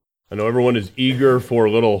I know everyone is eager for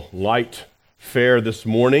a little light fare this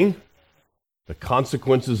morning. The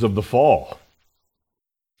consequences of the fall.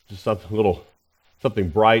 Just something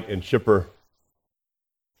bright and chipper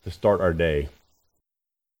to start our day.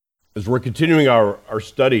 As we're continuing our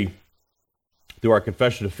study through our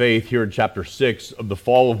confession of faith here in chapter 6 of the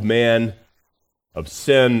fall of man, of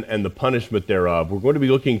sin and the punishment thereof, we're going to be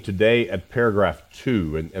looking today at paragraph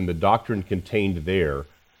 2 and the doctrine contained there.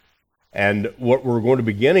 And what we're going to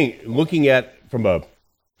be looking at from an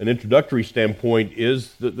introductory standpoint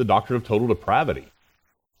is the doctrine of total depravity.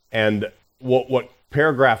 And what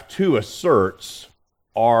paragraph 2 asserts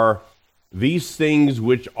are these things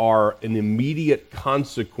which are an immediate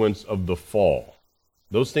consequence of the fall.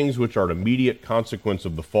 Those things which are an immediate consequence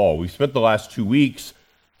of the fall. We spent the last 2 weeks,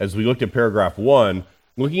 as we looked at paragraph 1,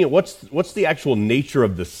 looking at what's the actual nature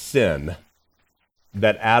of the sin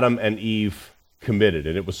that Adam and Eve committed.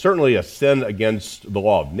 And it was certainly a sin against the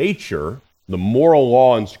law of nature, the moral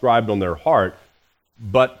law inscribed on their heart,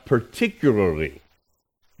 but particularly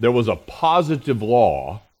there was a positive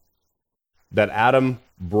law that Adam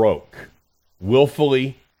broke.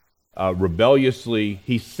 Willfully, rebelliously,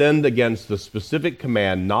 he sinned against the specific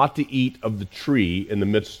command not to eat of the tree in the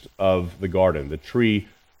midst of the garden, the tree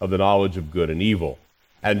of the knowledge of good and evil.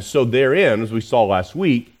 And so therein, as we saw last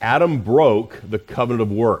week, Adam broke the covenant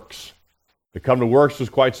of works. The covenant of works was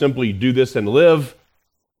quite simply, do this and live,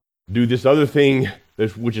 do this other thing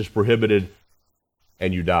which is prohibited,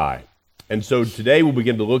 and you die. And so today we'll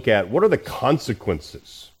begin to look at what are the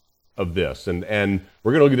consequences of this. And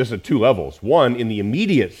we're going to look at this at two levels. One, in the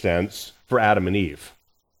immediate sense for Adam and Eve.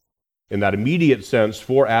 In that immediate sense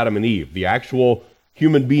for Adam and Eve, the actual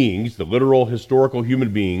human beings, the literal historical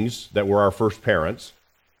human beings that were our first parents.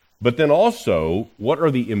 But then also, what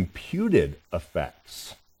are the imputed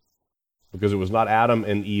effects? Because it was not Adam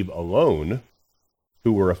and Eve alone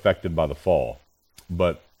who were affected by the fall,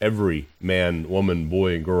 but every man, woman,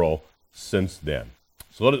 boy, and girl since then.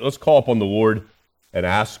 So let's call upon the Lord and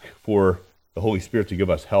ask for the Holy Spirit to give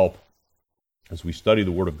us help as we study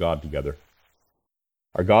the Word of God together.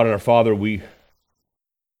 Our God and our Father, we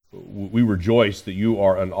rejoice that you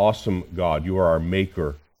are an awesome God. You are our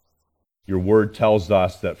Maker. Your Word tells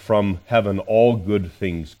us that from heaven all good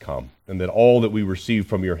things come, and that all that we receive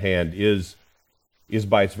from your hand is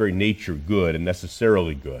by its very nature good and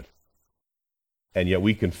necessarily good. And yet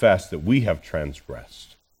we confess that we have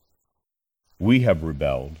transgressed. We have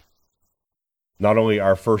rebelled. Not only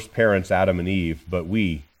our first parents, Adam and Eve, but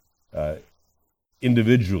we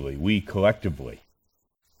individually, we collectively,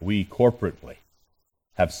 we corporately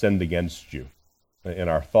have sinned against you in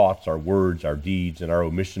our thoughts, our words, our deeds, and our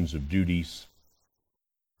omissions of duties.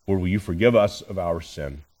 Lord, will you forgive us of our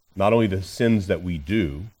sin? Not only the sins that we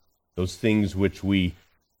do, those things which we,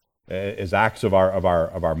 as acts of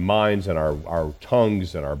our minds and our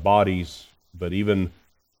tongues and our bodies, but even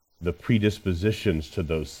the predispositions to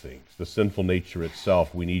those things, the sinful nature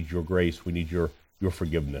itself. We need your grace. We need your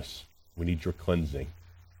forgiveness. We need your cleansing.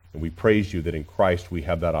 And we praise you that in Christ we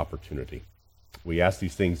have that opportunity. We ask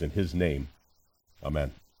these things in his name.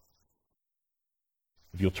 Amen.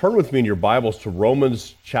 If you'll turn with me in your Bibles to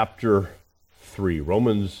Romans chapter 3.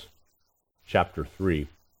 Romans chapter 3.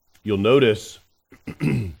 You'll notice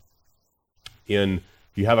if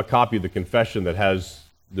you have a copy of the confession that has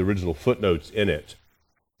the original footnotes in it,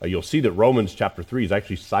 you'll see that Romans chapter 3 is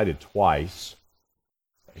actually cited twice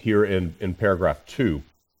here in paragraph 2.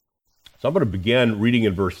 So I'm going to begin reading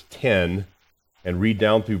in verse 10 and read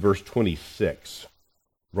down through verse 26.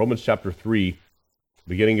 Romans chapter 3,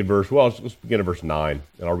 beginning in let's begin at verse 9,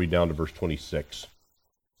 and I'll read down to verse 26.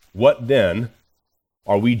 What then?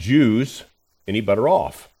 Are we Jews any better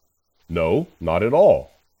off? No, not at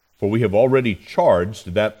all. For we have already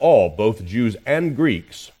charged that all, both Jews and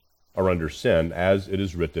Greeks, are under sin, as it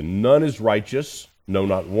is written, none is righteous, no,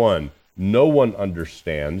 not one. No one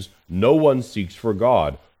understands, no one seeks for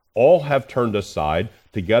God. All have turned aside,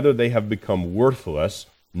 together they have become worthless.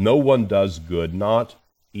 No one does good, not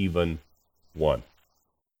even one.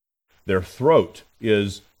 Their throat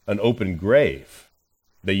is an open grave.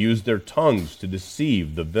 They use their tongues to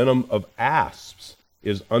deceive. The venom of asps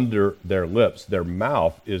is under their lips. Their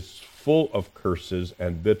mouth is full of curses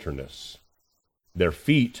and bitterness. Their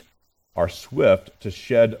feet are swift to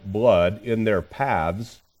shed blood. In their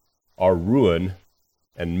paths are ruin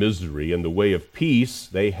and misery. In the way of peace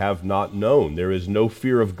they have not known. There is no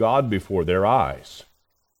fear of God before their eyes.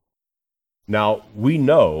 Now, we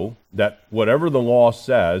know that whatever the law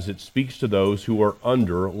says, it speaks to those who are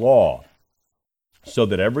under law, so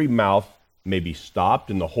that every mouth may be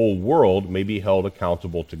stopped and the whole world may be held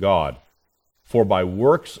accountable to God. For by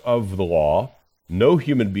works of the law, no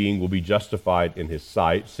human being will be justified in his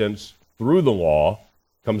sight, since through the law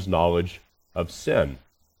comes knowledge of sin.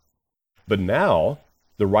 But now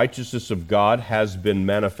the righteousness of God has been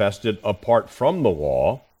manifested apart from the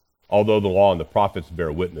law, although the law and the prophets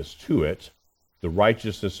bear witness to it, the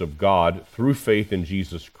righteousness of God through faith in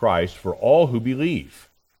Jesus Christ for all who believe.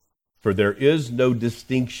 For there is no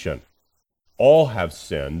distinction. All have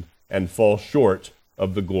sinned and fall short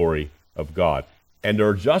of the glory of God, and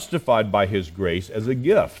are justified by his grace as a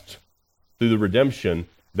gift through the redemption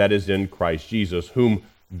that is in Christ Jesus, whom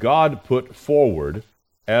God put forward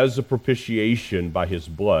as a propitiation by his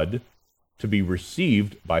blood to be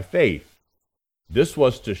received by faith. This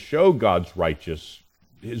was to show God's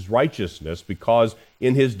his righteousness, because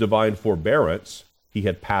in his divine forbearance he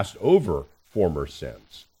had passed over former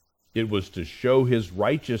sins. It was to show his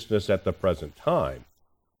righteousness at the present time,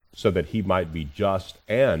 so that he might be just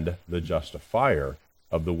and the justifier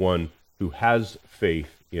of the one who has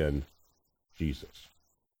faith in Jesus.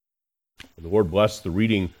 And the Lord bless the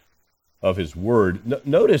reading of his word.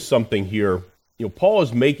 Notice something here. Paul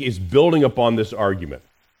is building upon this argument.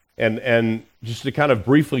 And just to kind of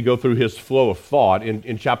briefly go through his flow of thought,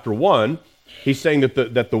 in chapter 1, he's saying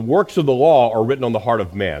that the works of the law are written on the heart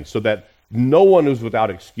of man, so that no one is without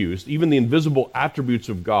excuse. Even the invisible attributes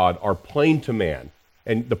of God are plain to man.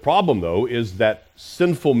 And the problem, though, is that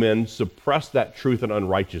sinful men suppress that truth and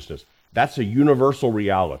unrighteousness. That's a universal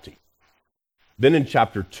reality. Then in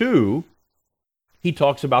chapter 2, he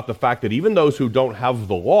talks about the fact that even those who don't have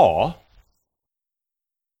the law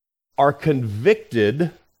are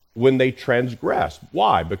convicted when they transgress.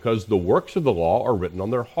 Why? Because the works of the law are written on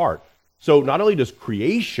their heart. So not only does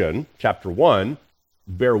creation, chapter 1,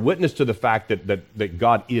 bear witness to the fact that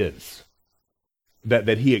God is,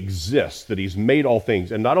 that he exists, that he's made all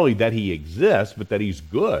things, and not only that he exists, but that he's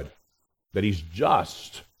good, that he's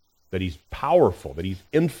just, that he's powerful, that he's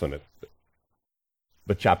infinite.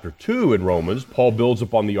 But chapter 2 in Romans, Paul builds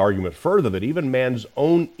upon the argument further that even man's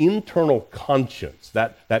own internal conscience,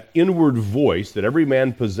 that inward voice that every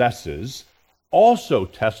man possesses, also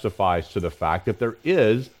testifies to the fact that there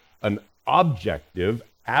is an objective,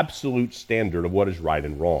 absolute standard of what is right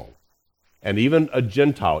and wrong. And even a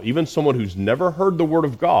Gentile, even someone who's never heard the word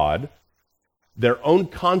of God, their own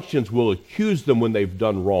conscience will accuse them when they've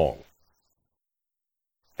done wrong.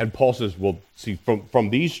 And Paul says, well, see, from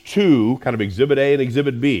these two, kind of exhibit A and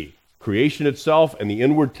exhibit B, creation itself and the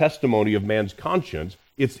inward testimony of man's conscience,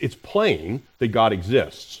 it's plain that God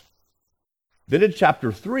exists. Then in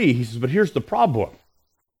chapter 3, he says, but here's the problem.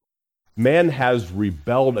 Man has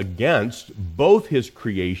rebelled against both his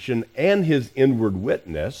creation and his inward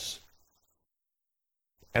witness.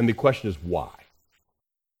 And the question is, why?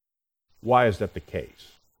 Why is that the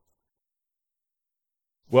case?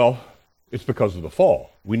 Well, it's because of the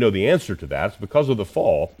fall. We know the answer to that. It's because of the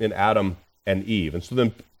fall in Adam and Eve. And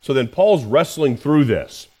so then Paul's wrestling through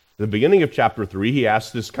this. At the beginning of chapter 3, he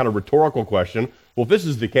asks this kind of rhetorical question. Well, if this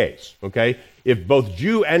is the case, okay, if both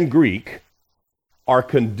Jew and Greek are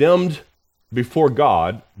condemned before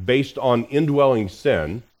God based on indwelling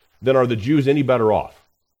sin, then are the Jews any better off?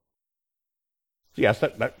 So he asks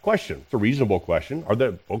that question. It's a reasonable question. Are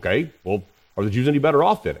the Jews any better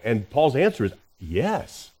off then? And Paul's answer is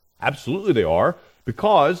yes, absolutely they are,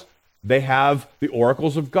 because they have the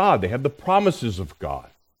oracles of God. They have the promises of God.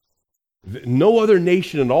 No other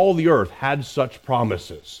nation in all the earth had such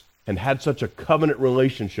promises and had such a covenant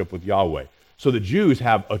relationship with Yahweh. So the Jews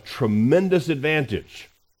have a tremendous advantage.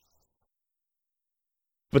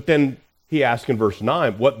 But then he asks in verse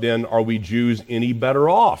 9, what then, are we Jews any better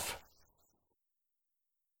off?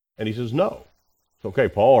 And he says, no. Okay,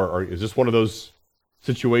 Paul, or is this one of those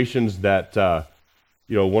situations that,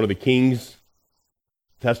 one of the kings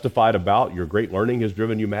testified about, your great learning has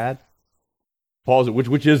driven you mad? Paul,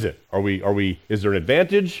 which is it? Is there an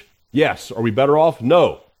advantage? Yes. Are we better off?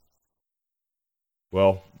 No.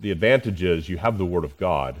 Well, the advantage is you have the word of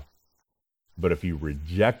God, but if you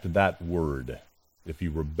reject that word, if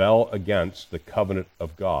you rebel against the covenant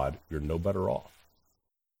of God, you're no better off.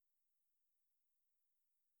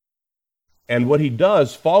 And what he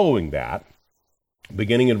does following that,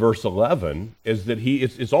 beginning in verse 11, is that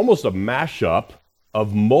it's almost a mashup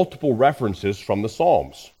of multiple references from the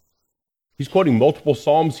Psalms. He's quoting multiple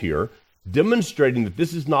Psalms here, demonstrating that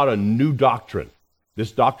this is not a new doctrine.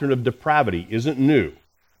 This doctrine of depravity isn't new.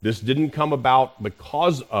 This didn't come about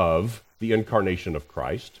because of the incarnation of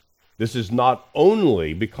Christ. This is not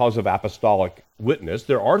only because of apostolic witness.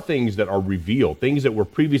 There are things that are revealed, things that were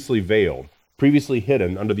previously veiled, previously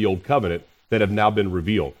hidden under the old covenant that have now been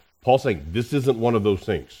revealed. Paul's saying this isn't one of those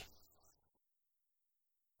things.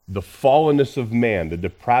 The fallenness of man, the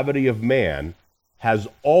depravity of man, has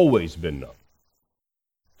always been known.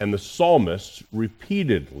 And the psalmists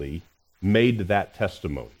repeatedly made that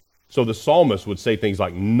testimony. So the psalmist would say things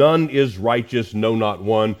like, none is righteous, no, not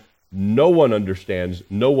one. No one understands,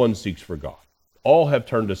 no one seeks for God. All have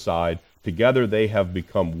turned aside. Together they have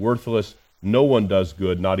become worthless. No one does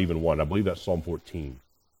good, not even one. I believe that's Psalm 14.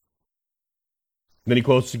 Then he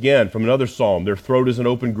quotes again from another psalm, their throat is an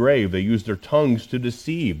open grave. They use their tongues to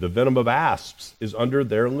deceive. The venom of asps is under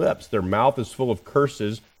their lips. Their mouth is full of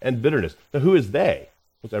curses and bitterness. Now who is they?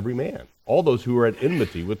 It's every man. All those who are at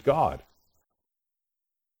enmity with God.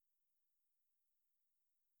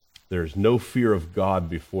 There is no fear of God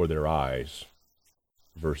before their eyes.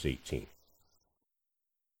 Verse 18.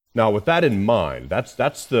 Now, with that in mind, that's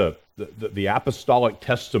the apostolic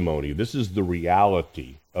testimony. This is the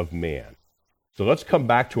reality of man. So let's come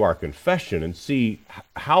back to our confession and see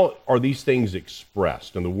how are these things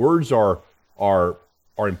expressed. And the words are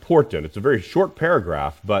important. It's a very short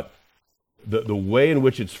paragraph, but the way in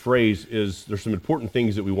which it's phrased is there's some important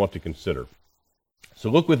things that we want to consider. So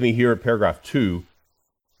look with me here at paragraph 2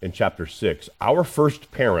 in chapter 6. Our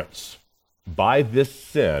first parents, by this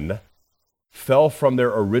sin, fell from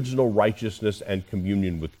their original righteousness and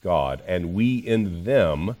communion with God, and we in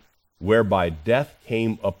them, whereby death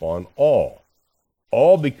came upon all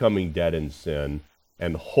becoming dead in sin,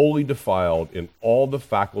 and wholly defiled in all the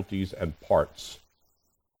faculties and parts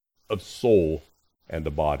of soul and the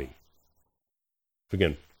body.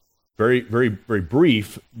 Again, very, very, very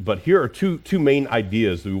brief, but here are two main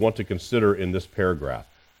ideas that we want to consider in this paragraph.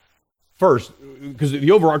 First, because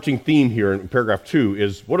the overarching theme here in paragraph 2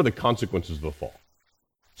 is what are the consequences of the fall?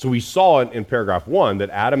 So we saw in paragraph 1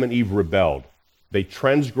 that Adam and Eve rebelled. They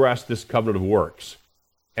transgressed this covenant of works.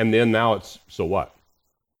 And then now it's, so what?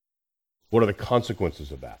 What are the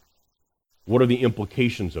consequences of that? What are the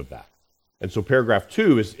implications of that? And so paragraph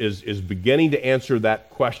 2 is beginning to answer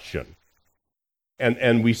that question.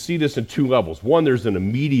 And we see this in two levels. One, there's an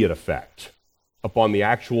immediate effect upon the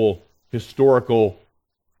actual historical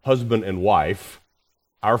husband and wife,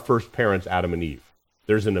 our first parents, Adam and Eve.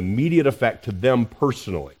 There's an immediate effect to them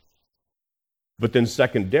personally. But then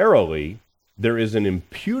secondarily, there is an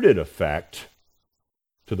imputed effect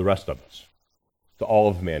to the rest of us, to all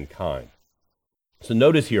of mankind. So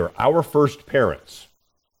notice here, our first parents.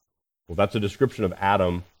 Well, that's a description of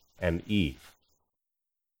Adam and Eve.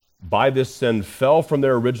 By this sin fell from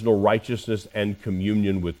their original righteousness and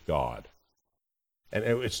communion with God.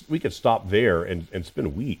 And we could stop there and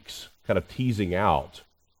spend weeks kind of teasing out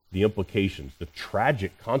the implications, the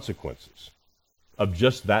tragic consequences of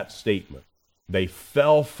just that statement. They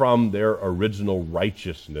fell from their original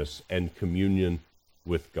righteousness and communion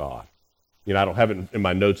with God. You know, I don't have it in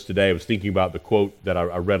my notes today. I was thinking about the quote that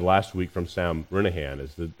I read last week from Sam Renihan,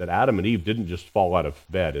 is that Adam and Eve didn't just fall out of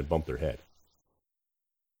bed and bump their head.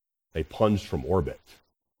 They plunged from orbit.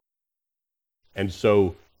 And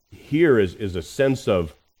so here is a sense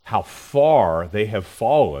of how far they have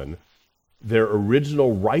fallen, their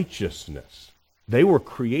original righteousness. They were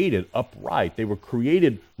created upright. They were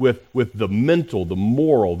created with the mental, the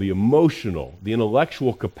moral, the emotional, the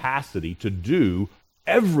intellectual capacity to do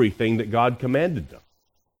everything that God commanded them.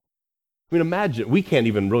 I mean, imagine, we can't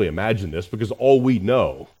even really imagine this because all we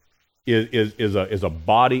know is a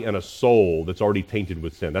body and a soul that's already tainted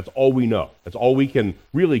with sin. That's all we know. That's all we can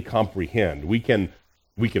really comprehend. We can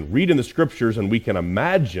read in the scriptures and we can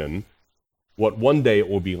imagine what one day it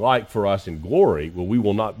will be like for us in glory. Well, we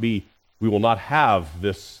will not have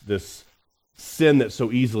this sin that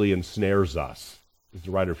so easily ensnares us, as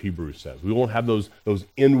the writer of Hebrews says. We won't have those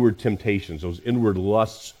inward temptations, those inward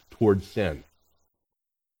lusts toward sin.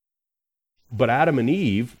 But Adam and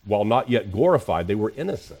Eve, while not yet glorified, they were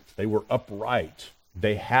innocent. They were upright.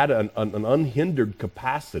 They had an unhindered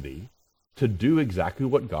capacity to do exactly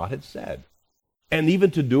what God had said, and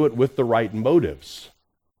even to do it with the right motives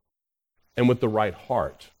and with the right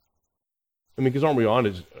heart. I mean, because aren't we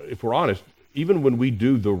honest? If we're honest, even when we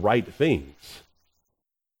do the right things,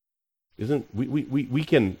 we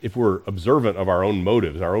can, if we're observant of our own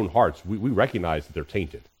motives, our own hearts, we recognize that they're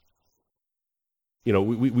tainted. You know,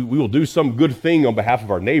 we will do some good thing on behalf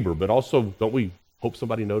of our neighbor, but also don't we hope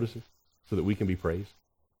somebody notices so that we can be praised?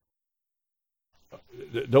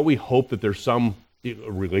 Don't we hope that there's some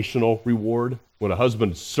relational reward when a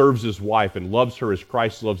husband serves his wife and loves her as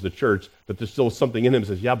Christ loves the church, that there's still something in him that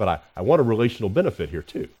says, yeah, but I want a relational benefit here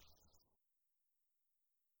too.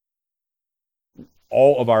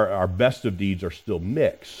 All of our best of deeds are still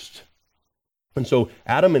mixed. And so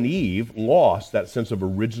Adam and Eve lost that sense of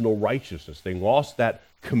original righteousness. They lost that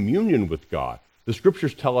communion with God. The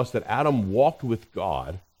scriptures tell us that Adam walked with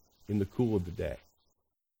God in the cool of the day.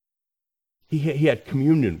 He had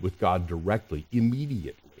communion with God directly,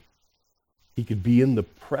 immediately. He could be in the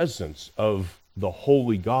presence of the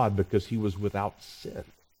holy God because he was without sin.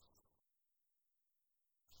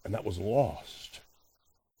 And that was lost.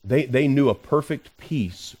 They knew a perfect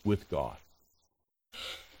peace with God.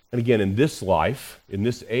 And again, in this life, in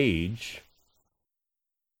this age,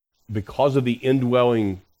 because of the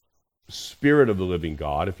indwelling Spirit of the living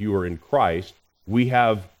God, if you are in Christ, we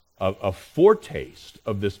have a foretaste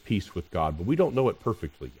of this peace with God, but we don't know it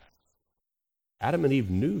perfectly yet. Adam and Eve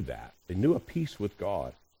knew that. They knew a peace with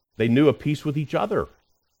God. They knew a peace with each other.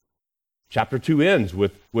 Chapter 2 ends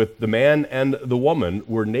with the man and the woman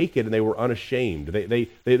were naked and they were unashamed.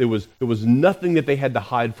 There was nothing that they had to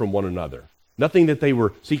hide from one another, nothing that they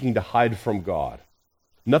were seeking to hide from God,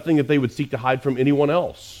 nothing that they would seek to hide from anyone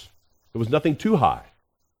else. There was nothing to hide.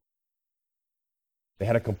 They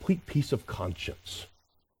had a complete peace of conscience.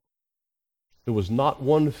 There was not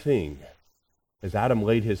one thing, as Adam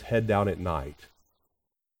laid his head down at night,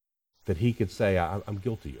 that he could say, I'm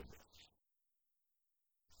guilty of this,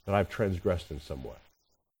 that I've transgressed in some way,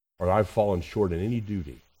 or I've fallen short in any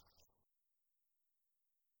duty.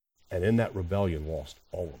 And in that rebellion, lost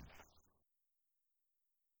all of that.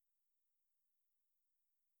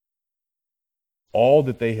 All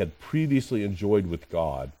that they had previously enjoyed with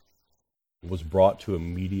God was brought to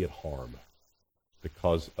immediate harm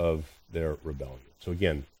because of their rebellion. So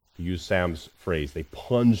again, to use Sam's phrase, they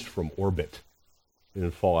plunged from orbit and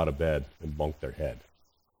then fall out of bed and bunk their head.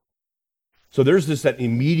 So there's that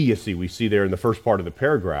immediacy we see there in the first part of the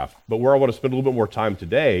paragraph. But where I want to spend a little bit more time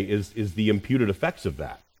today is the imputed effects of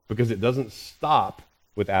that, because it doesn't stop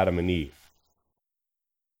with Adam and Eve.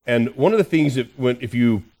 And one of the things that if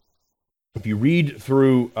you read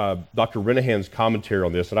through Dr. Renahan's commentary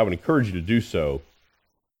on this, and I would encourage you to do so,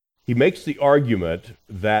 he makes the argument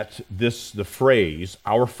that the phrase,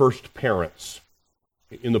 our first parents,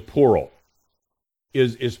 in the plural,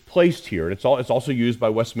 is placed here. And it's also used by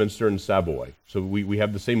Westminster and Savoy. So we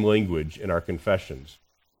have the same language in our confessions.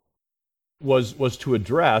 Was to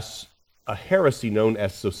address a heresy known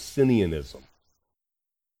as Socinianism.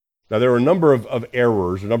 Now, there are a number of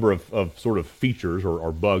errors, a number of sort of features,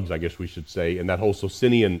 or bugs, I guess we should say, in that whole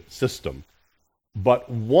Socinian system. But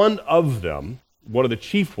one of them, one of the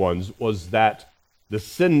chief ones, was that the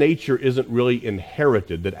sin nature isn't really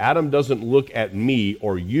inherited, that Adam doesn't look at me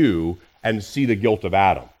or you and see the guilt of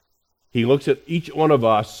Adam. He looks at each one of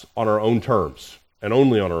us on our own terms, and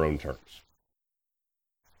only on our own terms.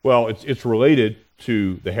 Well, it's related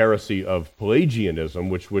to the heresy of Pelagianism,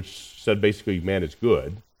 which said basically man is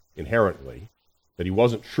good inherently, that he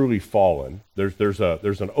wasn't truly fallen. There's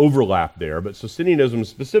an overlap there, but Socinianism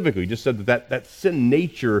specifically just said that sin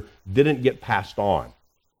nature didn't get passed on.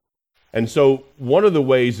 And so one of the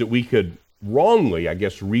ways that we could wrongly, I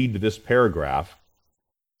guess, read this paragraph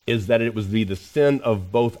is that it was the sin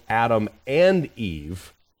of both Adam and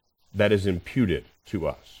Eve that is imputed to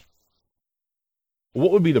us.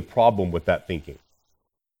 What would be the problem with that thinking?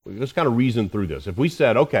 Let's kind of reason through this. If we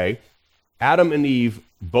said, okay, Adam and Eve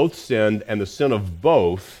both sinned, and the sin of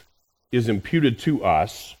both is imputed to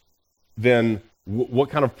us, then what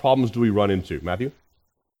kind of problems do we run into? Matthew?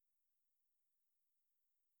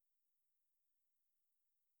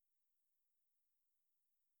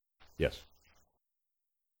 Yes.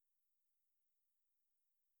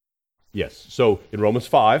 Yes. So in Romans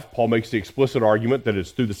 5, Paul makes the explicit argument that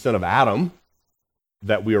it's through the sin of Adam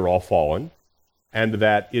that we are all fallen, and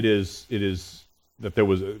that it is that there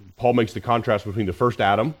was, Paul makes the contrast between the first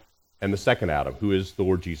Adam and the second Adam, who is the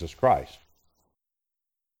Lord Jesus Christ.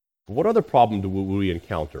 What other problem do we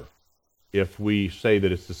encounter if we say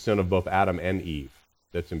that it's the sin of both Adam and Eve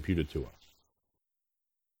that's imputed to us?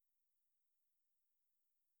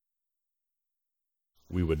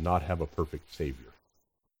 We would not have a perfect Savior.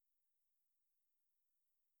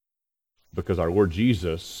 Because our Lord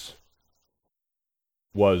Jesus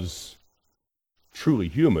was truly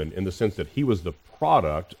human in the sense that he was the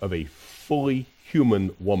product of a fully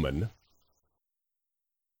human woman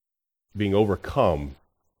being overcome,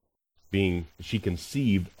 she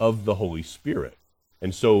conceived of the Holy Spirit.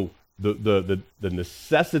 And so the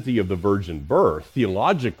necessity of the virgin birth,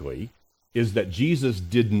 theologically, is that Jesus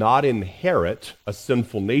did not inherit a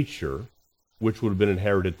sinful nature which would have been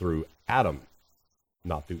inherited through Adam,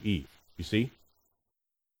 not through Eve. You see?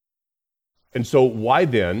 And so why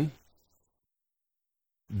then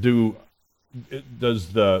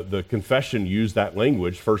does the confession use that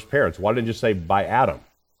language, first parents? Why didn't it just say by Adam?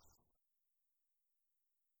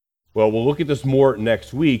 Well, we'll look at this more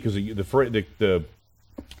next week, because the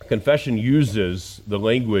confession uses the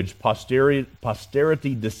language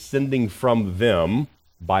posterity descending from them,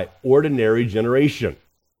 by ordinary generation.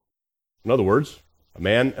 In other words, a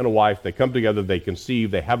man and a wife, they come together, they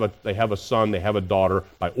conceive, they have a son, they have a daughter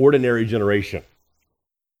by ordinary generation.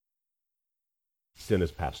 Sin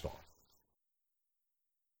is passed on.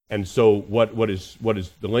 And so what is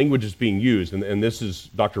the language is being used, and this is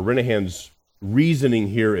Dr. Renehan's reasoning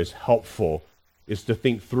here is helpful, is to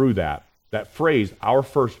think through that. That phrase, our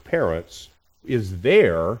first parents, is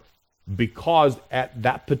there because at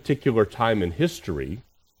that particular time in history,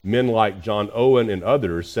 men like John Owen and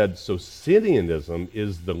others said Socinianism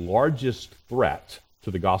is the largest threat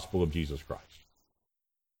to the gospel of Jesus Christ.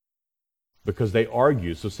 Because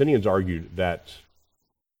Socinians argued that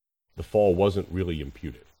the fall wasn't really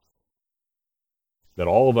imputed. That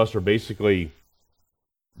all of us are basically,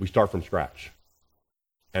 we start from scratch.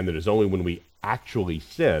 And that it's only when we actually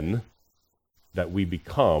sin that we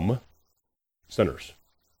become sinners.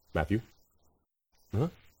 Matthew? Huh?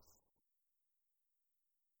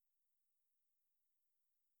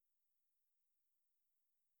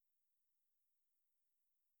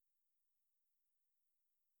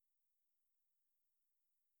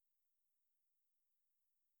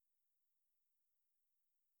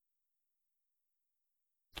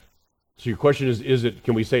 So your question is it,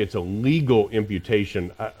 can we say it's a legal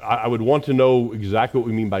imputation? I would want to know exactly what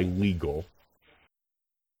we mean by legal.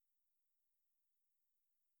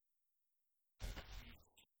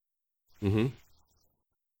 Mm-hmm.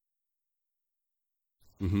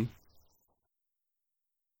 Mm-hmm.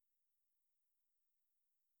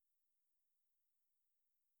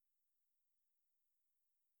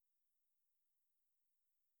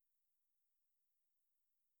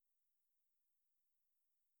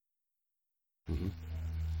 Mm-hmm.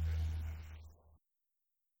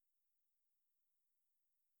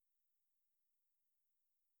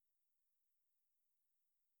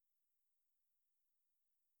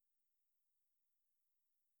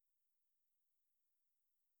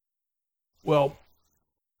 Well,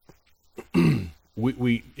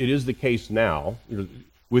 it is the case now.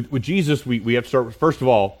 With Jesus, we have to start, first of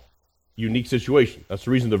all, unique situation. That's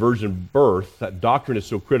the reason the virgin birth, that doctrine is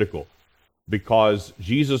so critical, because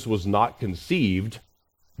Jesus was not conceived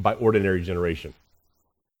by ordinary generation.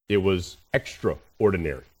 It was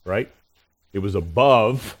extraordinary, right? It was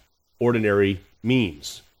above ordinary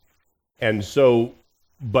means. And so,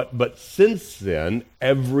 but since then,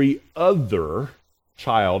 every other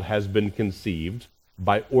child has been conceived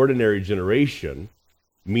by ordinary generation,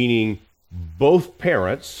 meaning both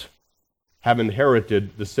parents have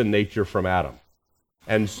inherited the sin nature from Adam.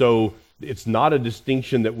 And so it's not a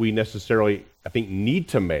distinction that we necessarily, I think, need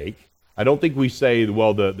to make. I don't think we say,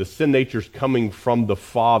 well, the sin nature's coming from the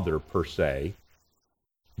father per se,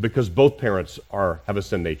 because both parents have a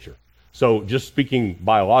sin nature. So just speaking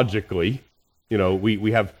biologically,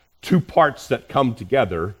 we have two parts that come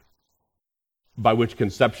together by which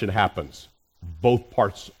conception happens. Both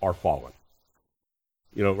parts are fallen.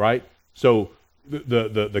 Right? So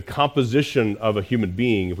the composition of a human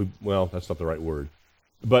being, that's not the right word,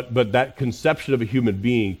 but that conception of a human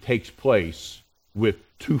being takes place with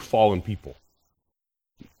two fallen people.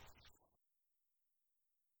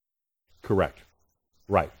 Correct.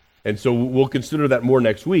 Right. And so we'll consider that more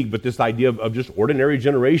next week, but this idea of just ordinary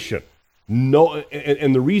generation,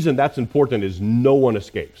 and the reason that's important is no one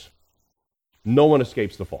escapes. No one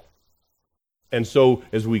escapes the fall. And so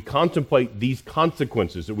as we contemplate these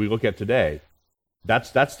consequences that we look at today,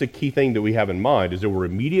 that's the key thing that we have in mind, is there were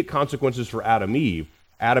immediate consequences for Adam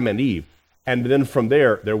and Eve, and then from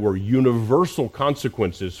there were universal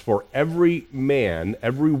consequences for every man,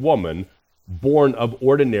 every woman born of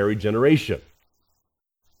ordinary generation.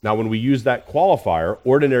 Now, when we use that qualifier,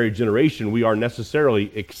 ordinary generation, we are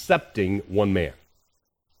necessarily accepting one man,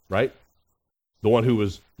 right? The one who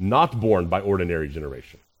was not born by ordinary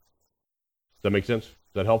generation. Does that make sense? Is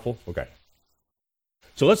that helpful? Okay.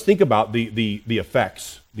 So let's think about the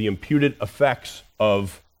effects, the imputed effects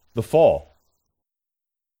of the fall.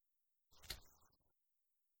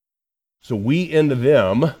 So we end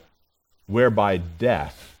them whereby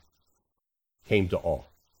death came to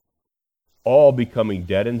all becoming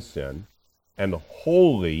dead in sin and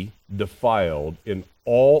wholly defiled in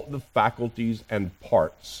all the faculties and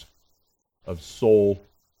parts of soul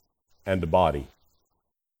and body.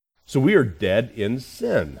 So we are dead in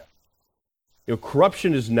sin.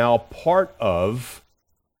 Corruption is now part of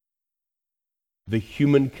the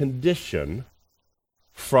human condition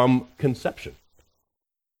from conception.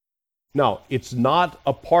 Now, it's not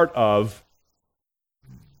a part of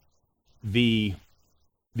the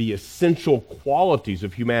essential qualities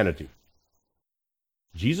of humanity.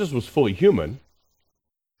 Jesus was fully human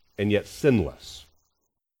and yet sinless.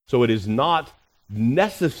 So it is not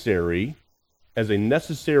necessary as a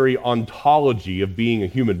necessary ontology of being a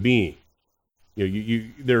human being.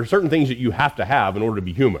 There are certain things that you have to have in order to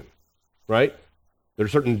be human, right? There are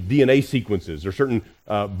certain DNA sequences, there are certain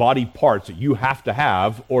body parts that you have to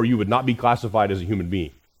have, or you would not be classified as a human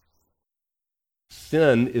being.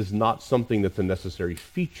 Sin is not something that's a necessary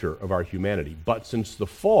feature of our humanity, but since the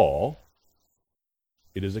fall,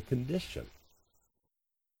 it is a condition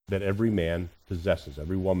that every man possesses,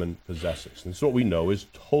 every woman possesses. And so what we know is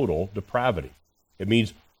total depravity. It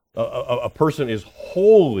means a person is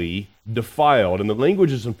wholly defiled, and the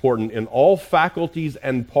language is important, in all faculties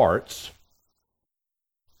and parts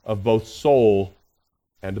of both soul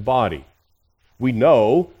and body. We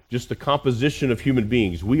know just the composition of human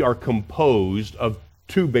beings. We are composed of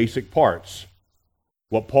two basic parts,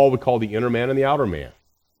 what Paul would call the inner man and the outer man,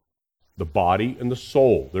 the body and the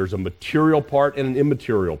soul. There's a material part and an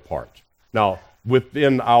immaterial part. Now,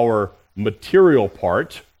 within our material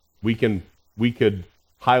part, we could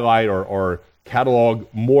highlight or catalog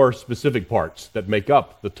more specific parts that make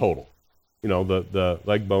up the total. The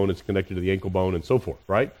leg bone is connected to the ankle bone and so forth,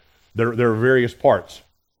 right? There are various parts.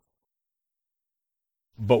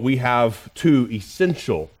 But we have two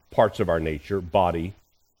essential parts of our nature, body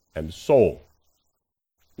and soul.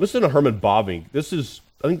 Listen to Herman Bavinck.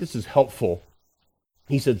 I think this is helpful.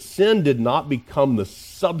 He said, sin did not become the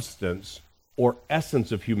substance or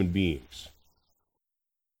essence of human beings.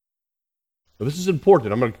 Now, this is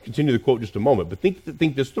important. I'm going to continue the quote in just a moment, but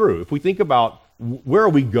think this through. If we think about where are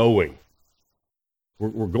we going?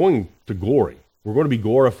 We're going to glory. We're going to be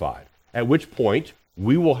glorified, at which point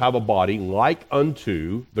we will have a body like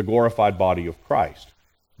unto the glorified body of Christ.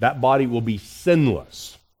 That body will be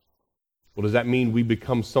sinless. Well, does that mean we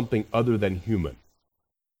become something other than human?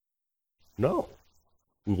 No.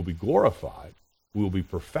 We will be glorified. We will be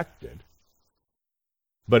perfected.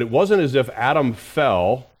 But it wasn't as if Adam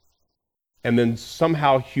fell and then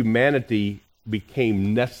somehow humanity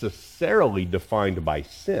became necessarily defined by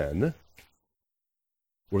sin,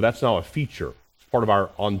 where that's now a feature. It's part of our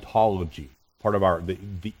ontology, part of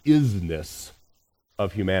the isness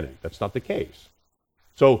of humanity. That's not the case.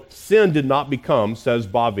 So sin did not become, says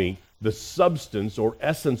Bavinck, the substance or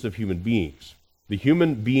essence of human beings. The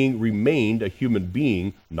human being remained a human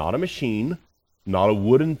being, not a machine, not a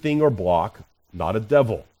wooden thing or block, not a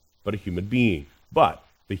devil, but a human being. But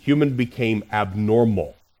the human became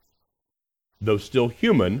abnormal. Though still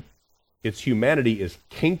human, its humanity is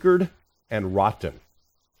cankered and rotten.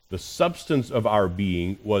 The substance of our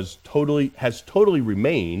being has totally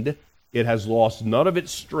remained. It has lost none of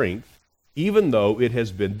its strength, even though it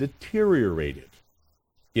has been deteriorated.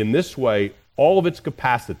 In this way, all of its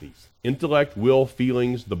capacities, intellect, will,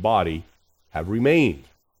 feelings, the body, have remained.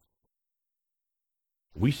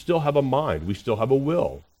 We still have a mind. We still have a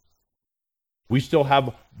will. We still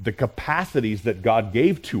have the capacities that God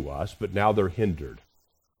gave to us, but now they're hindered.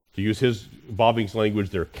 To use Bavinck's language,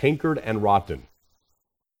 they're cankered and rotten.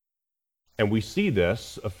 And we see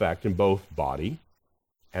this effect in both body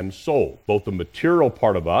and soul, both the material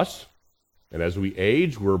part of us, and as we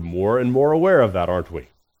age, we're more and more aware of that, aren't we?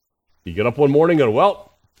 You get up one morning and,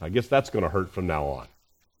 well, I guess that's going to hurt from now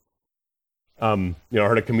on. I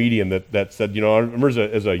heard a comedian that said, I remember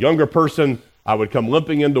as a younger person, I would come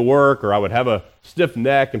limping into work, or I would have a stiff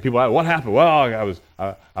neck, and people would ask, what happened? Well,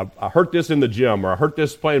 I hurt this in the gym, or I hurt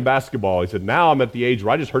this playing basketball. He said, now I'm at the age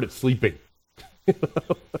where I just hurt it sleeping.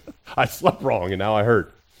 I slept wrong, and now I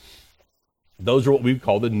hurt. Those are what we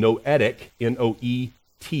call the noetic, Noetic,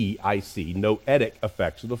 noetic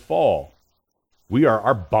effects of the fall.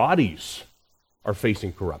 Our bodies are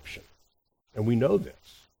facing corruption, and we know this.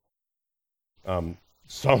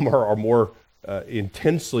 Some are more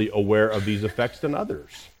intensely aware of these effects than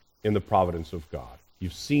others in the providence of God.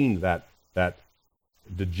 You've seen that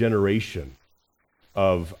degeneration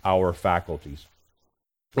of our faculties.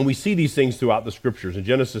 And we see these things throughout the scriptures. In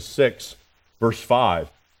Genesis 6, verse 5,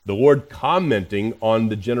 the Lord commenting on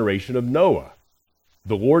the generation of Noah.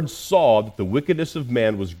 The Lord saw that the wickedness of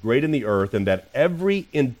man was great in the earth, and that every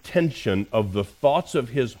intention of the thoughts of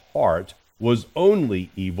his heart was only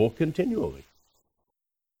evil continually.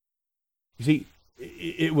 You see,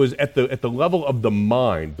 it was at the level of the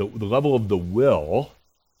mind, the level of the will,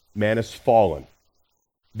 man has fallen.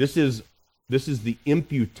 This is the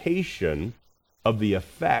imputation of the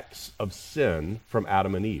effects of sin from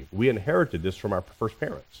Adam and Eve. We inherited this from our first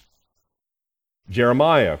parents.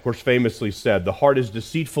 Jeremiah, of course, famously said, the heart is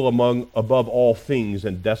deceitful above all things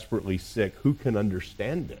and desperately sick. Who can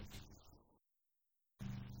understand it?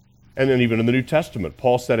 And then even in the New Testament,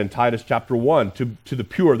 Paul said in Titus chapter 1, to the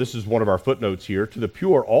pure, this is one of our footnotes here, to the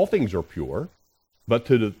pure, all things are pure, But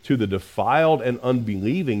to the defiled and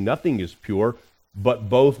unbelieving, nothing is pure, but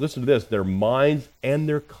both, listen to this, their minds and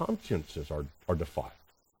their consciences are defiled.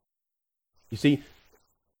 You see,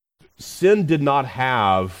 sin did not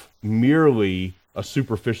have merely a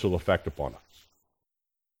superficial effect upon us.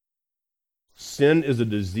 Sin is a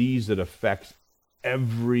disease that affects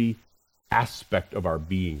every aspect of our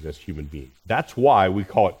beings as human beings. That's why we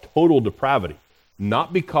call it total depravity.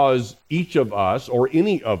 Not because each of us or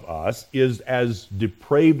any of us is as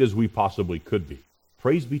depraved as we possibly could be.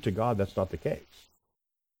 Praise be to God, that's not the case.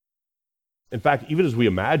 In fact, even as we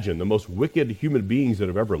imagine the most wicked human beings that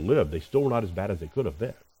have ever lived, they still were not as bad as they could have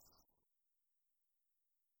been.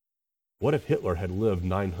 What if Hitler had lived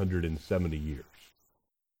 970 years?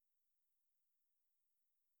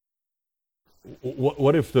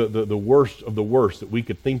 What if the worst of the worst that we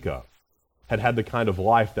could think of had the kind of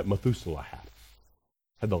life that Methuselah had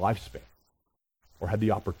the lifespan, or had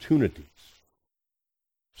the opportunities?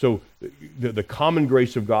 So the common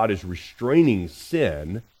grace of God is restraining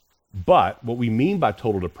sin, but what we mean by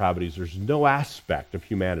total depravity is there's no aspect of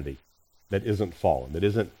humanity that isn't fallen, that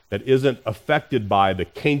isn't affected by the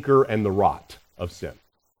canker and the rot of sin.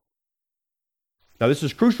 Now, this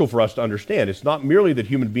is crucial for us to understand. It's not merely that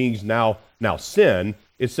human beings now sin,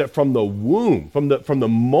 it's that from the womb, from the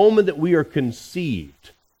moment that we are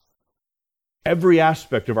conceived, every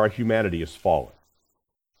aspect of our humanity is fallen.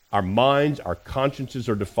 Our minds, our consciences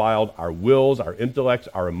are defiled, our wills, our intellects,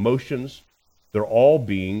 our emotions, they're all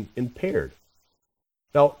being impaired.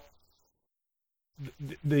 Now,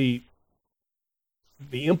 the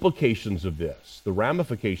implications of this, the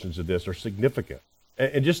ramifications of this are significant.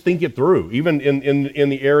 And just think it through, even in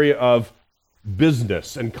the area of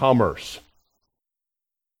business and commerce.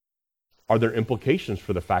 Are there implications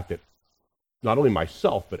for the fact that not only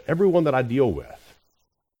myself, but everyone that I deal with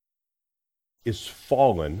is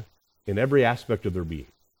fallen in every aspect of their being?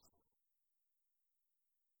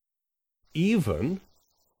 Even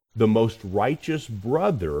the most righteous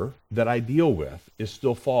brother that I deal with is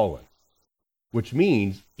still fallen, which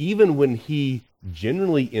means even when he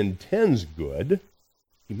genuinely intends good,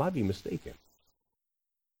 he might be mistaken.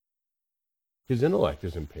 His intellect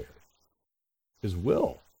is impaired. His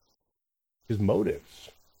will, his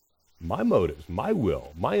motives, my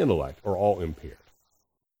will, my intellect are all impaired.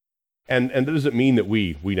 And that doesn't mean that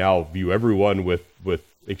we now view everyone with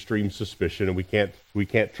extreme suspicion and we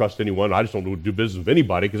can't trust anyone. I just don't do business with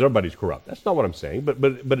anybody because everybody's corrupt. That's not what I'm saying. But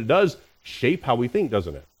it does shape how we think,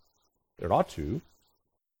 doesn't it? It ought to.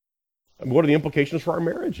 I mean, what are the implications for our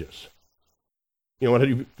marriages? You know, when I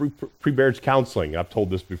do pre-marriage counseling, I've told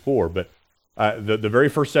this before, but the very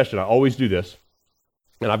first session, I always do this,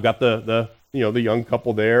 and I've got the young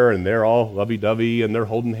couple there, and they're all lovey-dovey, and they're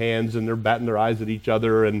holding hands, and they're batting their eyes at each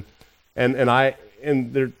other, and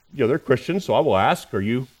they're Christians, so I will ask, are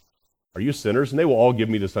you sinners? And they will all give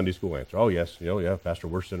me the Sunday school answer. Oh yes, yeah, Pastor,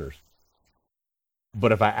 we're sinners.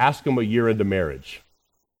 But if I ask them a year into marriage,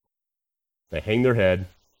 they hang their head,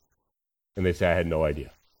 and they say, I had no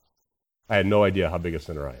idea. I had no idea how big a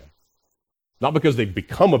sinner I am. Not because they've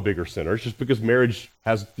become a bigger sinner, it's just because marriage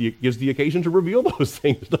gives the occasion to reveal those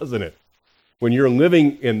things, doesn't it? When you're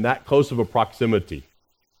living in that close of a proximity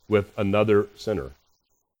with another sinner,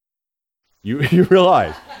 you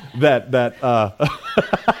realize that brother,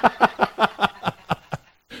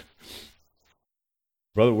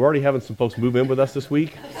 we're already having some folks move in with us this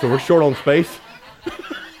week, so we're short on space.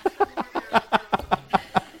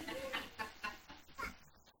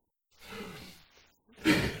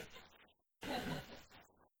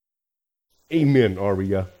 Amen,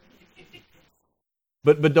 Aria.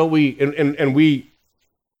 But don't we, and we,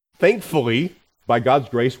 thankfully, by God's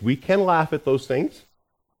grace, we can laugh at those things.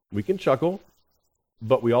 We can chuckle,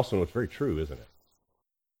 but we also know it's very true, isn't it?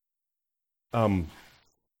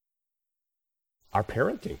 Our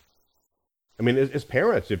parenting. I mean, as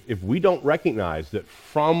parents, if we don't recognize that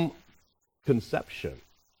from conception,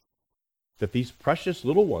 that these precious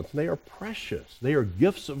little ones, they are precious, they are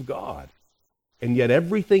gifts of God, and yet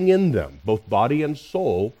everything in them, both body and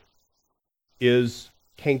soul, is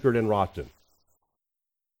cankered and rotten.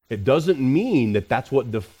 It doesn't mean that that's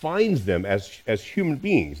what defines them as human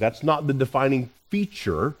beings. That's not the defining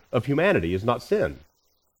feature of humanity, is not sin.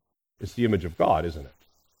 It's the image of God, isn't it?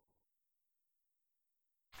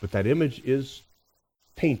 But that image is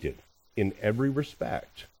tainted in every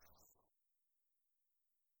respect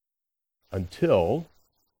until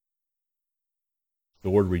the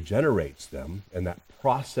Lord regenerates them and that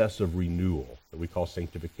process of renewal that we call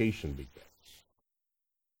sanctification begins.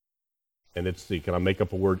 And it's can I make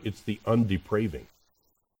up a word? It's the undepraving,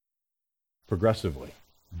 progressively,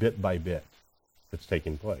 bit by bit, that's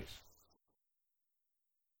taking place.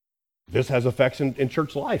 This has effects in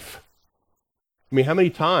church life. I mean, how many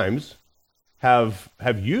times have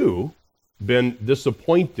you been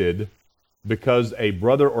disappointed because a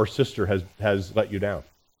brother or sister has let you down?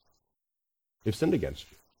 They've sinned against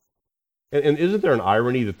you. And isn't there an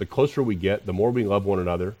irony that the closer we get, the more we love one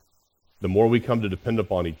another, the more we come to depend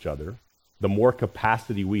upon each other, the more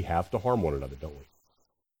capacity we have to harm one another, don't we?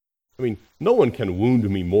 I mean, no one can wound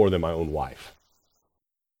me more than my own wife.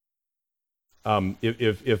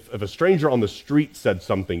 If a stranger on the street said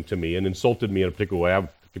something to me and insulted me in a particular way, I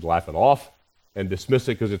could laugh it off and dismiss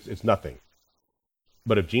it because it's nothing.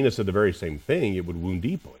 But if Gina said the very same thing, it would wound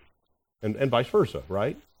deeply, and vice versa,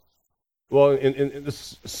 right? Well, in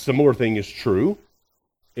this similar thing is true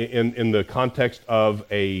in the context of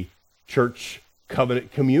a church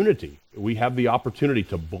covenant community. We have the opportunity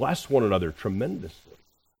to bless one another tremendously.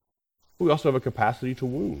 We also have a capacity to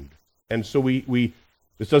wound. And so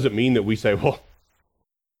this doesn't mean that we say, well,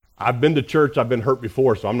 I've been to church, I've been hurt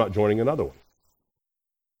before, so I'm not joining another one.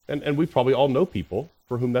 And we probably all know people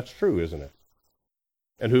for whom that's true, isn't it?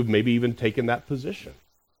 And who've maybe even taken that position.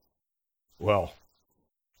 Well,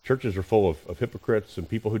 churches are full of hypocrites and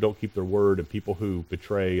people who don't keep their word and people who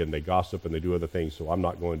betray and they gossip and they do other things, so I'm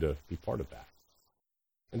not going to be part of that.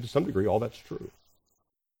 And to some degree, all that's true.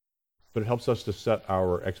 But it helps us to set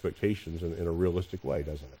our expectations in a realistic way,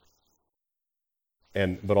 doesn't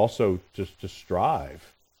it? But also to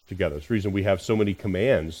strive together. It's the reason we have so many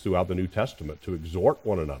commands throughout the New Testament to exhort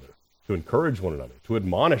one another, to encourage one another, to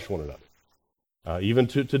admonish one another, even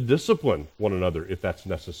to discipline one another if that's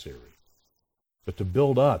necessary. But to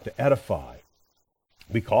build up, to edify,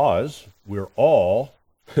 because we're all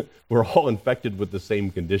infected with the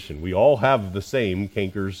same condition. We all have the same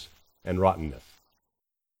cankers and rottenness.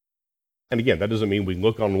 And again, that doesn't mean we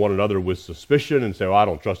look on one another with suspicion and say, well, I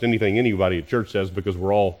don't trust anything anybody at church says because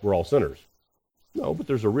we're all sinners. No, but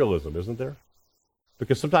there's a realism, isn't there?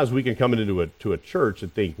 Because sometimes we can come into a church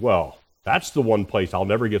and think, well, that's the one place I'll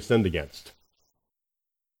never get sinned against.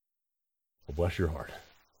 Well, bless your heart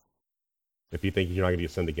if you think you're not going to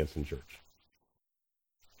get sinned against in church.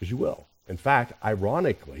 Because you will. In fact,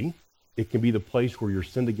 ironically, it can be the place where you're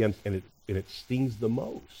sinned against and it stings the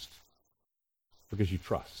most. Because you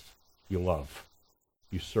trust, you love,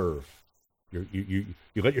 you serve, you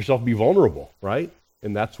let yourself be vulnerable, right?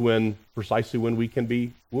 And that's precisely when we can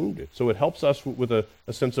be wounded. So it helps us with a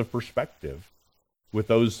sense of perspective with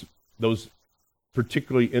those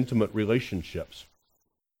particularly intimate relationships.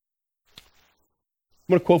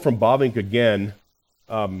 I'm going to quote from Bavinck again.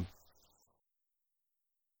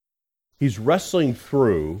 He's wrestling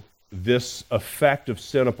through this effect of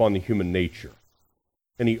sin upon the human nature.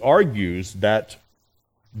 And he argues that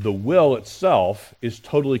the will itself is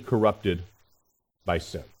totally corrupted by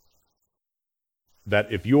sin.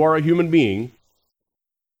 That if you are a human being,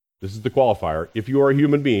 this is the qualifier, if you are a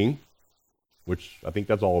human being, which I think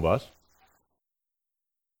that's all of us,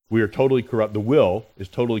 we are totally corrupt. The will is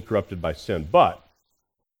totally corrupted by sin. But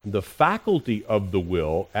the faculty of the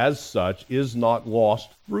will, as such, is not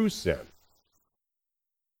lost through sin.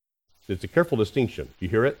 It's a careful distinction. Do you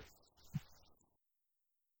hear it?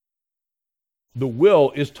 The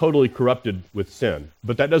will is totally corrupted with sin,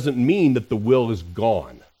 but that doesn't mean that the will is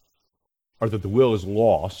gone, or that the will is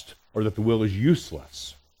lost, or that the will is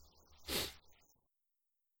useless.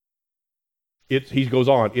 He goes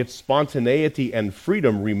on, its spontaneity and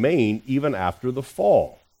freedom remain even after the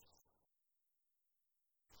fall.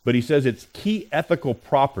 But he says its key ethical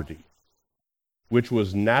property, which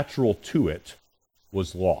was natural to it,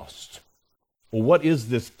 was lost. Well, what is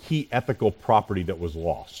this key ethical property that was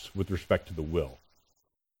lost with respect to the will?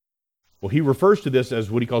 Well, he refers to this as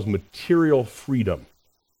what he calls material freedom.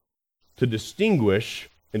 To distinguish,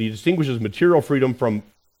 and he distinguishes material freedom from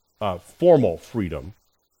formal freedom.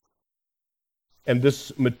 And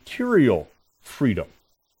this material freedom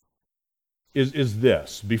is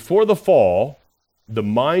this. Before the fall, the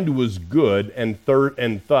mind was good and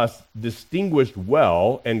thus distinguished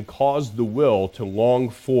well and caused the will to long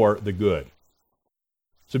for the good.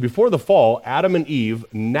 So before the fall, Adam and Eve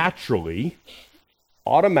naturally,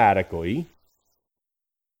 automatically,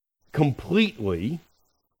 completely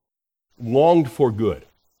longed for good.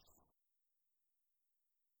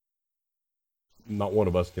 Not one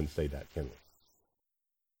of us can say that, can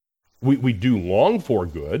we? We do long for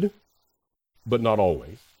good, but not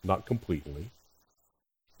always, not completely,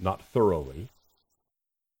 not thoroughly,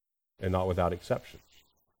 and not without exceptions.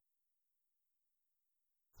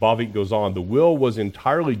 Bavinck goes on, the will was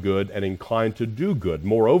entirely good and inclined to do good.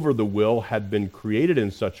 Moreover, the will had been created in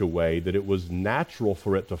such a way that it was natural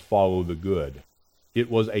for it to follow the good. It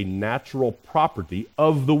was a natural property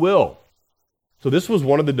of the will So this was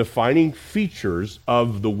one of the defining features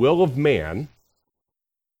of the will of man,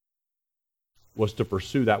 was to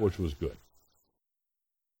pursue that which was good.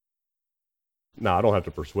 Now, I don't have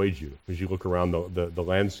to persuade you as you look around the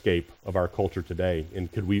landscape of our culture today,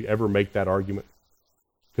 and could we ever make that argument?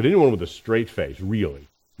 Could anyone with a straight face really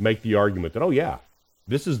make the argument that, oh yeah,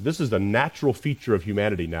 this is a natural feature of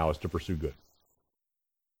humanity now, is to pursue good?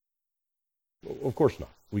 Well, of course not.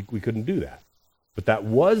 We couldn't do that. But that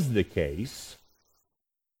was the case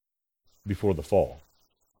before the fall.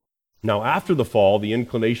 Now, after the fall, the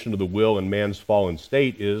inclination of the will in man's fallen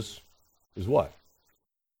state is what?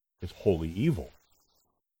 It's wholly evil.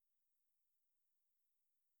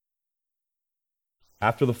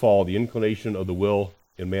 After the fall, the inclination of the will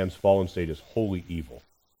in man's fallen state is wholly evil.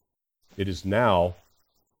 It is now,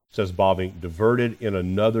 says Bavinck, diverted in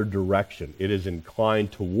another direction. It is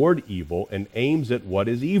inclined toward evil and aims at what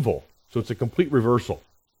is evil. So it's a complete reversal.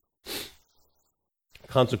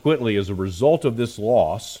 Consequently, as a result of this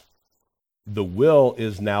loss, the will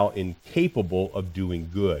is now incapable of doing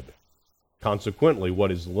good. Consequently,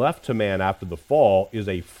 what is left to man after the fall is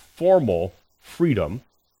a formal freedom,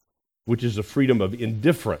 which is a freedom of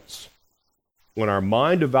indifference. When our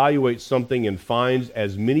mind evaluates something and finds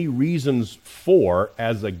as many reasons for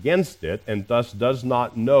as against it, and thus does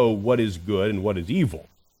not know what is good and what is evil,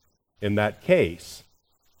 in that case,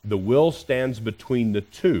 the will stands between the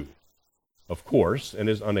two, of course, and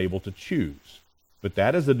is unable to choose. But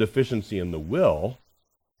that is a deficiency in the will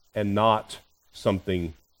and not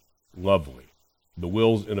something lovely. The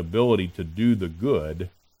will's inability to do the good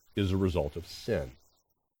is a result of sin.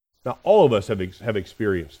 Now, all of us have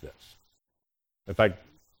experienced this. In fact,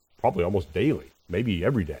 probably almost daily, maybe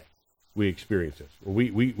every day, we experience this.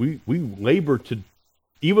 We labor to,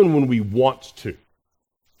 even when we want to,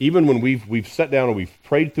 even when we've sat down and we've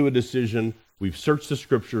prayed through a decision, we've searched the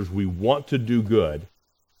scriptures, we want to do good,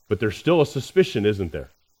 but there's still a suspicion, isn't there?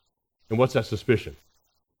 And what's that suspicion?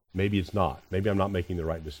 Maybe it's not. Maybe I'm not making the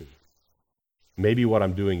right decision. Maybe what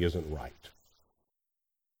I'm doing isn't right.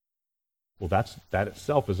 Well, that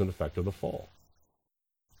itself is an effect of the fall.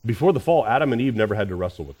 Before the fall, Adam and Eve never had to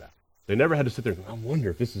wrestle with that. They never had to sit there and go, I wonder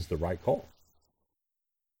if this is the right call.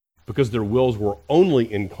 Because their wills were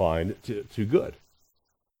only inclined to good.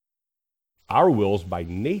 Our wills by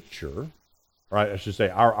nature, or I should say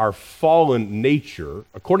our fallen nature,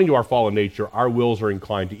 according to our fallen nature, our wills are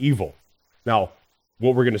inclined to evil. Now,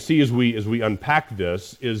 what we're going to see as we unpack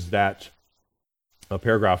this is that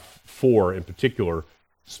paragraph 4 in particular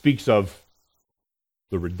speaks of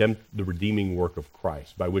the redeeming work of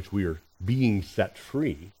Christ, by which we are being set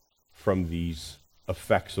free from these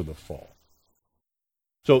effects of the fall.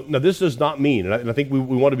 So now this does not mean, and I think we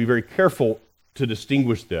want to be very careful to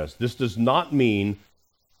distinguish this. This does not mean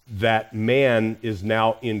that man is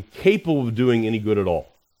now incapable of doing any good at all,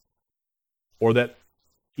 or that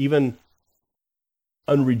even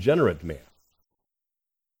unregenerate man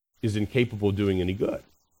is incapable of doing any good.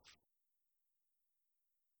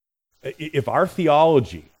 If our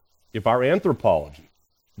theology, if our anthropology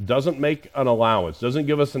doesn't make an allowance, doesn't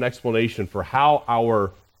give us an explanation for how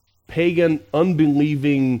our pagan,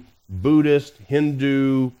 unbelieving, Buddhist,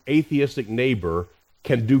 Hindu, atheistic neighbor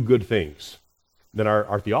can do good things, then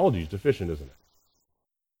our theology is deficient, isn't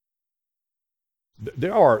it?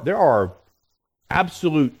 There are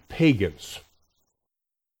absolute pagans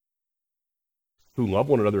who love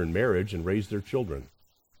one another in marriage and raise their children,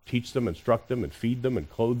 teach them, instruct them, and feed them, and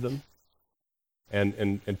clothe them,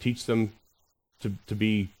 and teach them to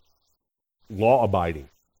be law-abiding.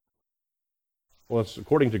 Well, it's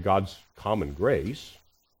according to God's common grace.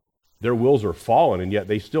 Their wills are fallen, and yet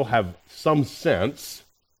they still have some sense,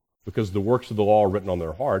 because the works of the law are written on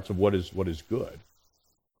their hearts, of what is good.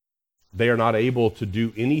 They are not able to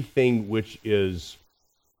do anything which is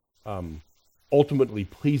ultimately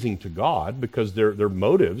pleasing to God, because their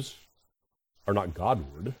motives are not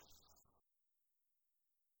Godward. Does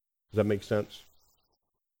that make sense?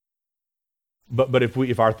 But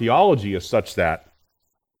if our theology is such that,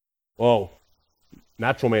 well,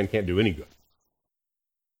 natural man can't do any good,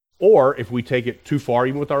 or if we take it too far,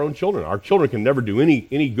 even with our own children can never do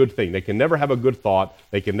any good thing. They can never have a good thought.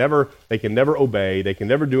 They can never obey. They can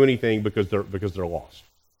never do anything because they're lost.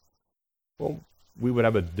 Well, we would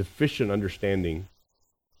have a deficient understanding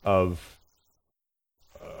of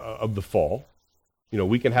the fall. You know,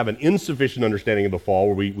 we can have an insufficient understanding of the fall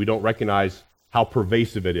where we don't recognize how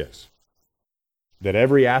pervasive it is. That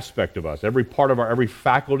every aspect of us, every part of every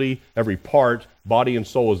faculty, every part, body and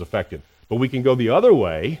soul is affected. But we can go the other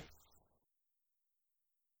way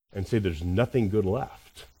and say there's nothing good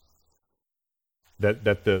left.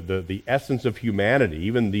 that the essence of humanity,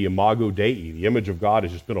 even the imago Dei, the image of God,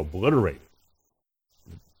 has just been obliterated.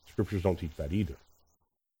 Scriptures don't teach that either.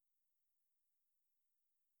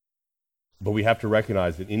 But we have to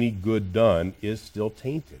recognize that any good done is still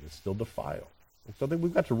tainted, is still defiled. And so I think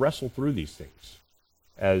we've got to wrestle through these things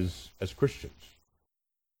as Christians,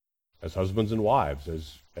 as husbands and wives,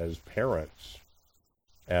 as parents,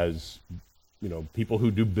 as people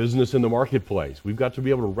who do business in the marketplace. We've got to be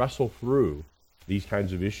able to wrestle through these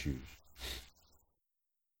kinds of issues.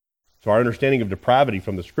 So our understanding of depravity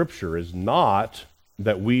from the Scripture is not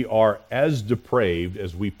that we are as depraved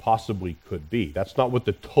as we possibly could be. That's not what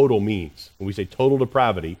the total means. When we say total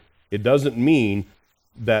depravity, it doesn't mean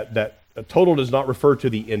that a total does not refer to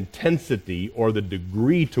the intensity or the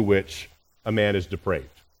degree to which a man is depraved.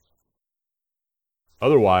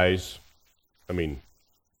 Otherwise,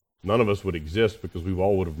 none of us would exist because we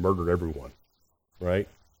all would have murdered everyone, right?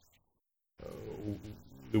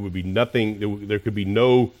 There would be nothing, there could be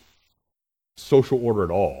no social order at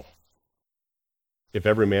all if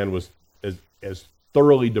every man was as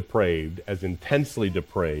thoroughly depraved, as intensely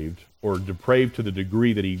depraved, or depraved to the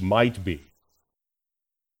degree that he might be.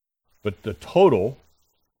 But the total,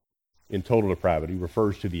 in total depravity,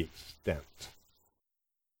 refers to the extent.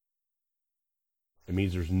 It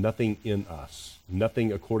means there's nothing in us,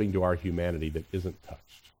 nothing according to our humanity that isn't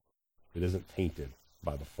touched, that isn't tainted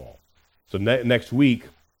by the fall. So next week,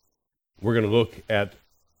 we're going to look at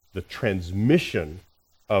the transmission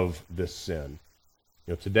of this sin.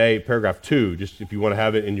 Today, paragraph 2, just if you want to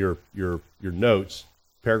have it in your notes,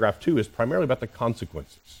 paragraph 2 is primarily about the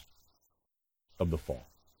consequences of the fall.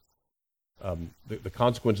 The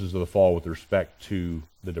consequences of the fall with respect to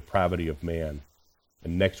the depravity of man.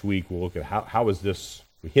 And next week, we'll look at how is this,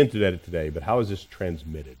 we hinted at it today, but how is this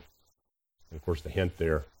transmitted? And of course, the hint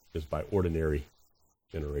there is by ordinary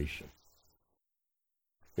generation.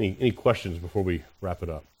 Any questions before we wrap it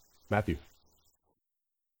up? Matthew.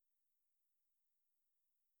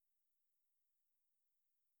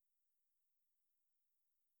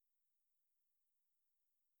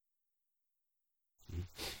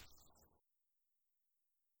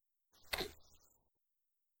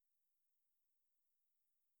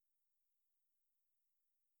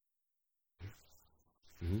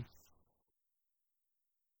 Mm-hmm.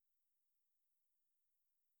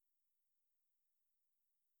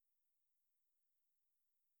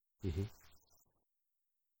 Mm-hmm.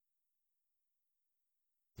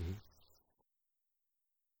 Mm-hmm.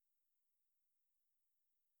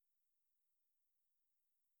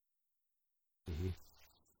 Mm-hmm.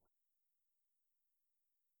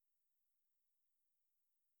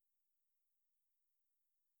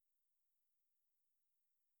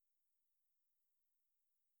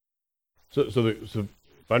 So if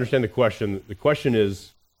I understand the question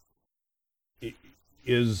is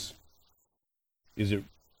it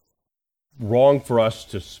wrong for us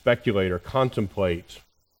to speculate or contemplate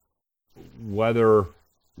whether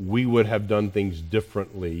we would have done things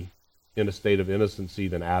differently in a state of innocency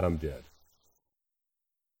than Adam did?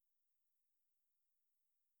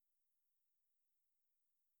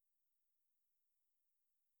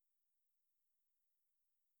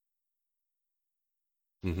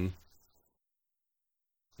 Mm-hmm.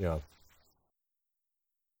 Yeah.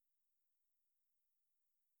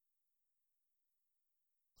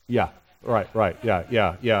 Yeah. Right. Yeah.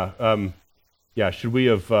 Should we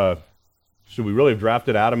really have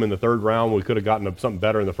drafted Adam in the third round? We could have gotten something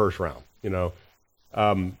better in the first round.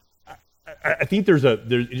 I think there's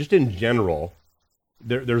just in general,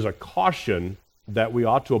 there's a caution that we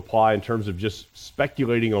ought to apply in terms of just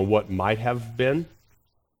speculating on what might have been.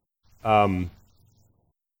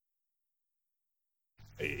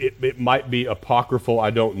 It might be apocryphal,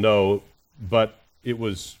 I don't know, but it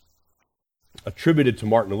was attributed to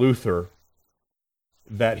Martin Luther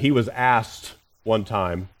that he was asked one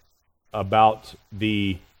time about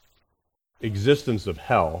the existence of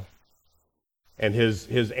hell, and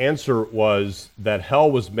his answer was that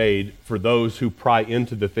hell was made for those who pry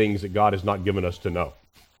into the things that God has not given us to know.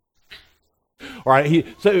 All right,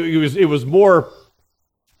 so it was more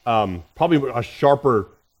probably a sharper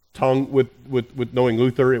tongue with knowing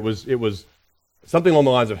Luther. It was something along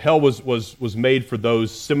the lines of hell was made for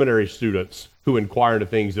those seminary students who inquire into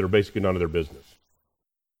things that are basically none of their business.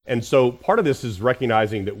 And so part of this is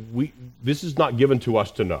recognizing that this is not given to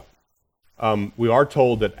us to know. We are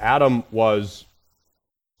told that Adam was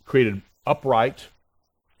created upright,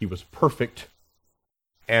 he was perfect,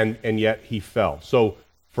 and yet he fell. So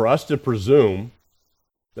for us to presume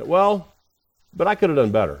that, but I could have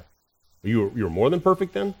done better. You were more than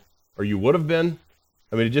perfect then? Or you would have been?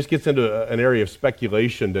 I mean, it just gets into an area of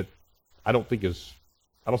speculation that I don't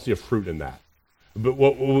see a fruit in that. But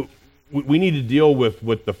what we need to deal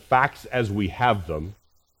with the facts as we have them.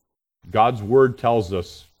 God's word tells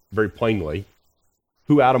us very plainly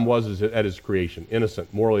who Adam was at his creation,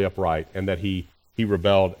 innocent, morally upright, and that he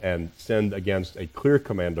rebelled and sinned against a clear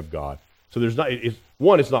command of God. So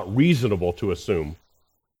it's not reasonable to assume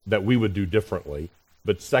that we would do differently,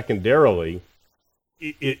 but secondarily,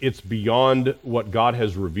 it's beyond what God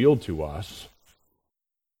has revealed to us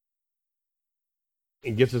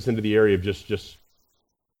and gets us into the area of just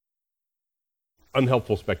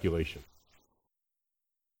unhelpful speculation.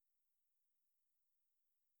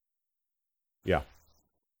 Yeah.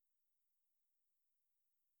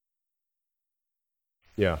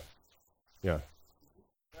 Yeah. Yeah.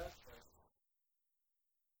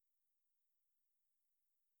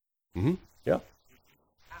 Mm-hmm. Yeah.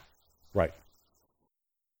 Right.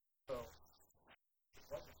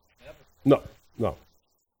 No.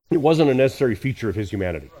 It wasn't a necessary feature of his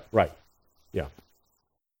humanity. Right. Yeah.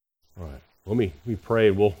 All right. Let me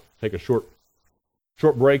pray. We'll take a short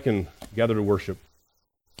break and gather to worship.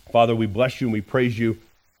 Father, we bless you and we praise you.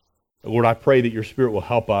 Lord, I pray that your Spirit will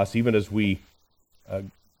help us even as we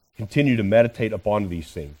continue to meditate upon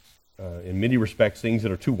these things. In many respects, things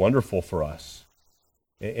that are too wonderful for us.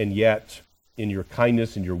 And yet, in your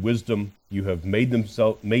kindness and your wisdom, you have made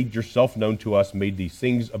yourself known to us, made these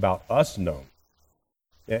things about us known.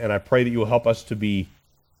 And I pray that you will help us to be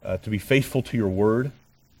faithful to your word,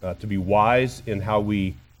 to be wise in how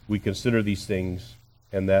we consider these things,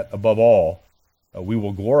 and that above all, we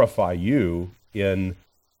will glorify you in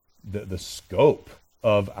the scope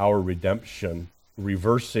of our redemption,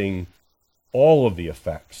 reversing all of the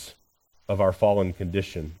effects of our fallen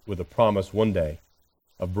condition with a promise one day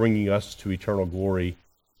of bringing us to eternal glory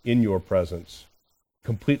in your presence,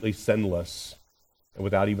 completely sinless and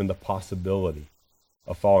without even the possibility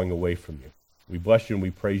of falling away from you. We bless you and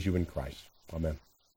we praise you in Christ. Amen.